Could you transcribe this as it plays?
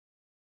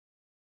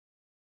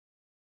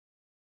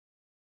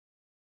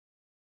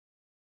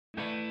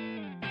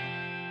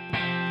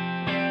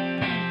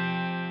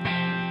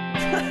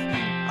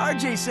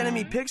RJ sending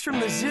me pics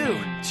from the zoo.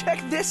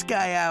 Check this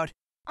guy out.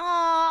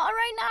 Aw, a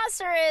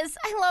rhinoceros.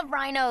 I love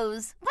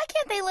rhinos. Why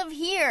can't they live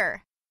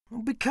here?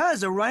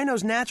 Because a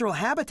rhino's natural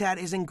habitat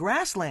is in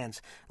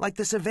grasslands, like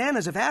the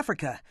savannas of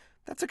Africa.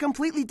 That's a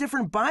completely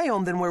different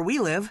biome than where we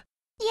live.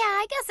 Yeah,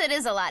 I guess it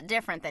is a lot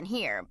different than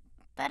here.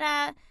 But,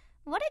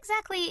 what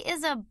exactly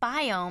is a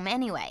biome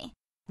anyway?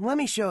 Let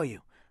me show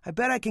you. I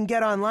bet I can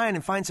get online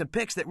and find some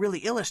pics that really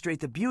illustrate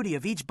the beauty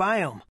of each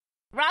biome.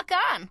 Rock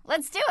on.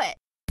 Let's do it.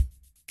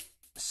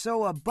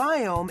 So a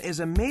biome is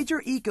a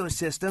major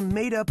ecosystem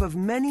made up of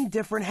many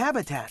different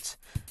habitats.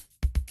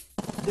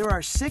 There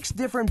are 6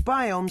 different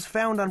biomes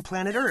found on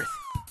planet Earth.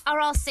 Are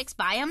all 6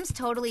 biomes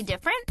totally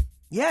different?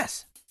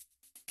 Yes.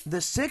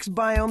 The 6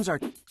 biomes are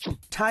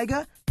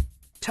taiga,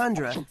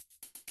 tundra,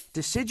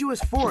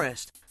 deciduous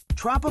forest,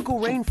 tropical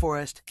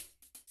rainforest,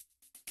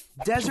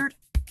 desert,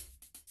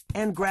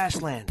 and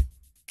grassland.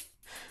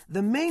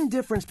 The main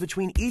difference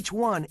between each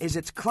one is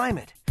its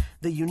climate,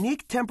 the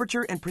unique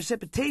temperature and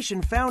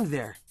precipitation found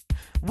there.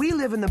 We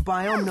live in the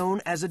biome known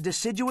as a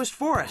deciduous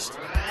forest.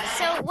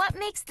 So what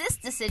makes this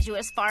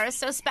deciduous forest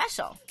so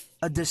special?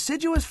 A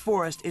deciduous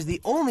forest is the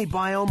only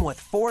biome with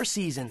 4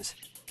 seasons.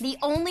 The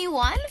only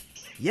one?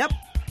 Yep.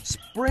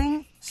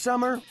 Spring,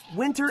 summer,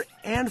 winter,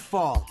 and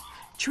fall.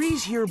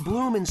 Trees here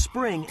bloom in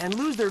spring and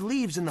lose their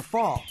leaves in the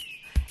fall.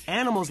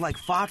 Animals like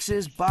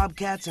foxes,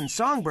 bobcats, and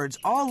songbirds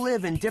all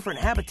live in different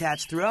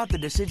habitats throughout the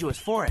deciduous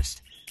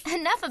forest.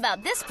 Enough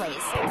about this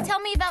place. Tell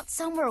me about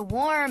somewhere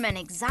warm and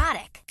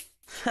exotic.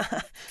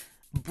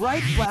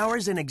 Bright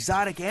flowers and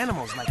exotic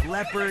animals like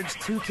leopards,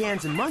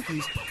 toucans, and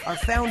monkeys are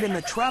found in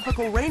the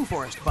tropical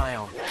rainforest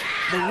biome.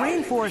 The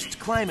rainforest's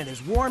climate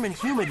is warm and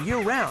humid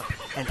year-round,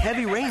 and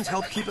heavy rains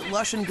help keep it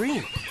lush and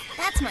green.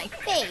 That's my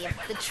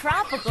fave, the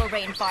tropical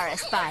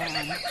rainforest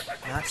biome.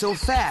 Not so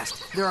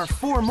fast. There are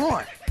 4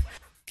 more.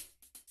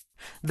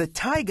 The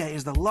taiga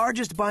is the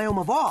largest biome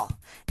of all.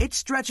 It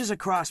stretches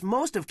across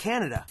most of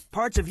Canada,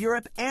 parts of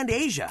Europe, and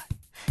Asia.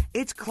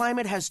 Its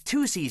climate has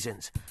 2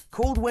 seasons,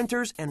 cold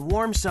winters and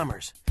warm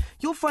summers.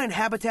 You'll find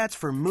habitats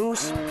for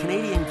moose,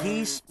 Canadian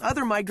geese,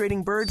 other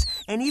migrating birds,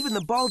 and even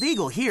the bald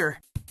eagle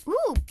here.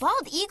 Ooh,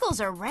 bald eagles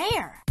are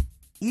rare.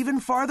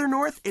 Even farther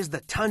north is the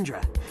tundra.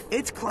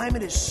 Its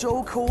climate is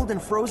so cold and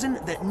frozen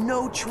that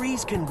no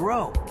trees can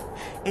grow.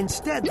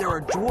 Instead, there are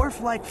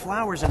dwarf-like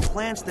flowers and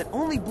plants that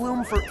only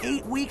bloom for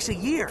 8 weeks a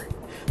year.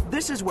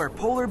 This is where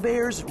polar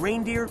bears,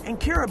 reindeer, and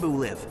caribou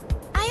live.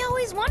 I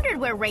always wondered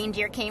where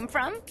reindeer came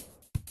from.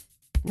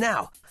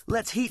 Now,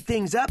 let's heat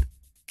things up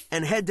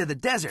and head to the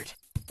desert.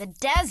 The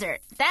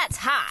desert? That's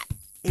hot.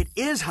 It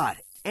is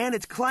hot, and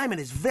its climate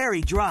is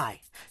very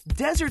dry.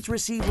 Deserts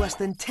receive less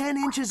than 10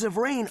 inches of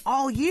rain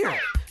all year.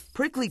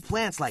 Prickly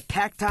plants like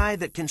cacti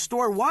that can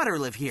store water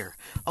live here,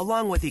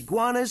 along with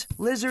iguanas,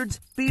 lizards,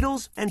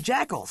 beetles, and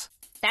jackals.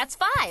 That's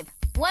 5.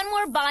 One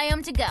more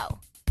biome to go.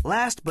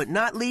 Last but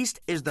not least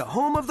is the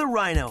home of the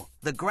rhino,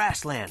 the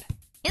grassland.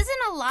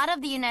 Isn't a lot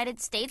of the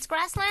United States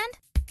grassland?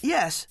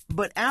 Yes,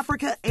 but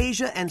Africa,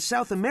 Asia, and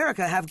South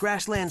America have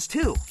grasslands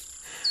too.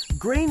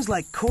 Grains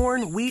like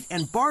corn, wheat,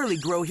 and barley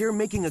grow here,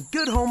 making a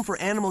good home for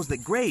animals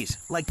that graze,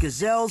 like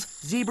gazelles,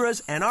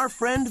 zebras, and our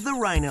friend the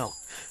rhino.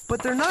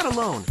 But they're not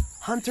alone.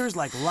 Hunters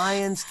like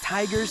lions,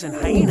 tigers, and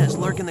hyenas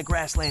lurk in the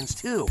grasslands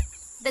too.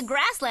 The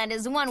grassland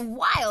is one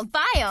wild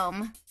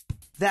biome.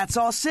 That's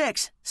all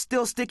 6.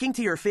 Still sticking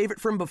to your favorite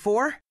from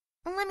before?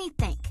 Let me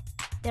think.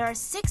 There are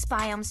 6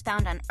 biomes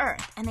found on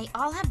Earth, and they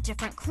all have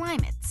different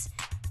climates.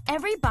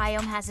 Every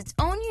biome has its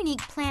own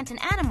unique plant and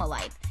animal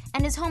life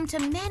and is home to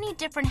many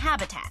different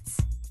habitats.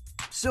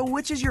 So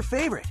which is your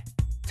favorite?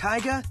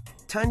 Taiga,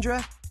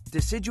 tundra,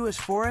 deciduous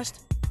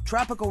forest,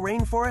 tropical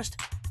rainforest,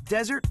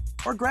 desert,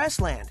 or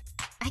grassland?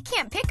 I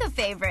can't pick a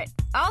favorite.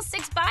 All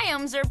 6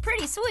 biomes are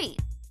pretty sweet.